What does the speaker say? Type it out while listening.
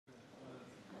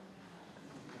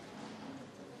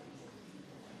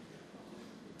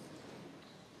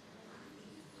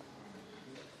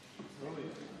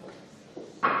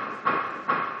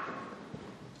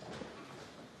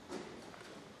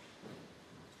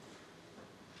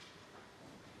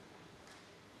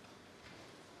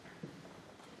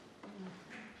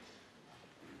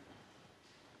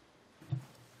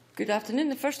Good afternoon.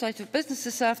 The first item of business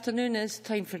this afternoon is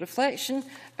time for reflection.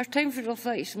 Our time for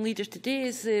reflection leader today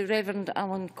is the Reverend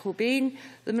Alan Cobain,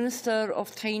 the Minister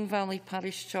of Tyne Valley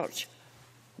Parish Church,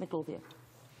 Midlothian.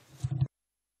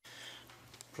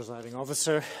 Presiding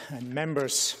Officer and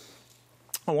members,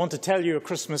 I want to tell you a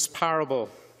Christmas parable.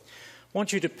 I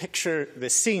want you to picture the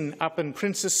scene up in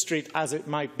Princes Street as it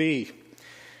might be.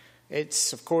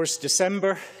 It's, of course,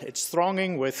 December. It's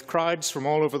thronging with crowds from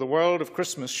all over the world of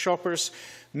Christmas shoppers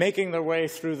making their way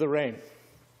through the rain.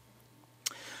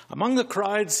 Among the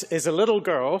crowds is a little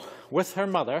girl with her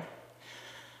mother,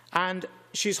 and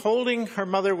she's holding her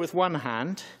mother with one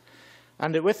hand,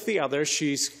 and with the other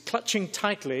she's clutching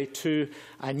tightly to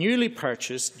a newly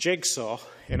purchased jigsaw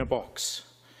in a box.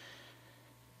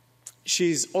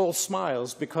 She's all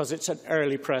smiles because it's an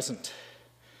early present.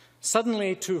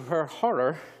 Suddenly, to her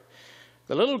horror,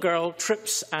 the little girl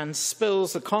trips and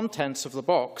spills the contents of the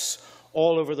box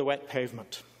all over the wet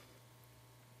pavement.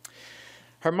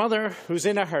 Her mother, who's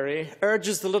in a hurry,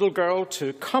 urges the little girl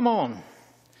to come on,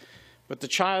 but the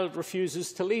child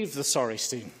refuses to leave the sorry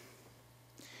scene.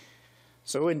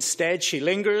 So instead she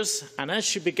lingers, and as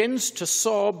she begins to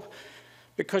sob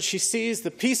because she sees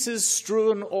the pieces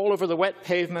strewn all over the wet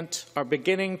pavement are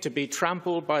beginning to be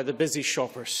trampled by the busy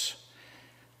shoppers.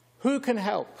 Who can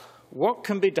help? What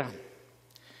can be done?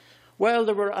 Well,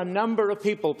 there were a number of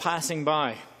people passing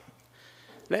by.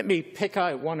 Let me pick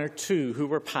out one or two who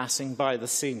were passing by the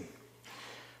scene.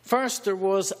 First, there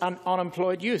was an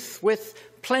unemployed youth with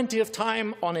plenty of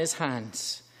time on his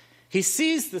hands. He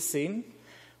sees the scene,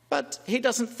 but he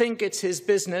doesn't think it's his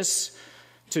business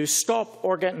to stop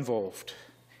or get involved.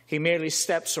 He merely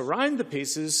steps around the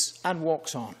pieces and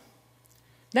walks on.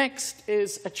 Next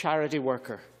is a charity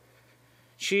worker.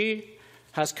 She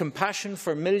has compassion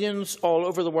for millions all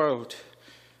over the world.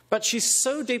 But she's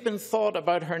so deep in thought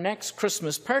about her next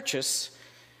Christmas purchase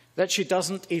that she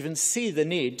doesn't even see the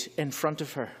need in front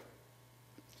of her.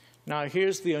 Now,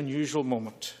 here's the unusual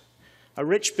moment. A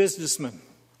rich businessman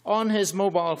on his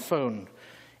mobile phone,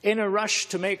 in a rush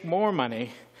to make more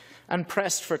money and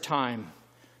pressed for time,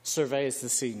 surveys the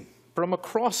scene from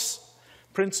across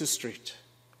Princes Street.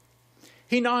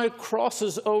 He now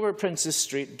crosses over Princes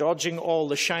Street, dodging all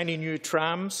the shiny new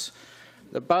trams,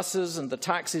 the buses and the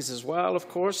taxis as well, of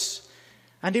course,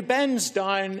 and he bends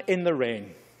down in the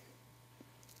rain.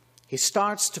 He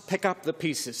starts to pick up the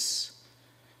pieces.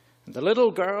 And the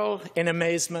little girl, in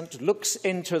amazement, looks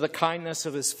into the kindness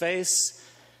of his face,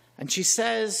 and she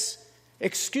says,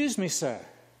 "Excuse me, sir,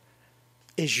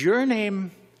 is your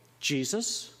name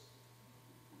Jesus?"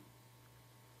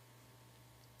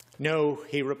 "No,"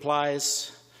 he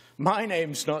replies, "my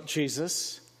name's not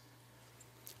Jesus,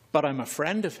 but I'm a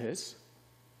friend of his."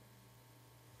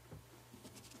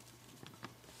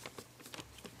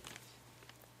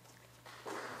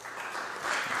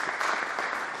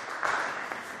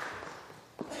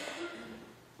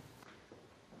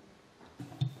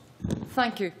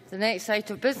 Thank you. The next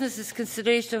item of business is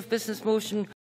consideration of business motion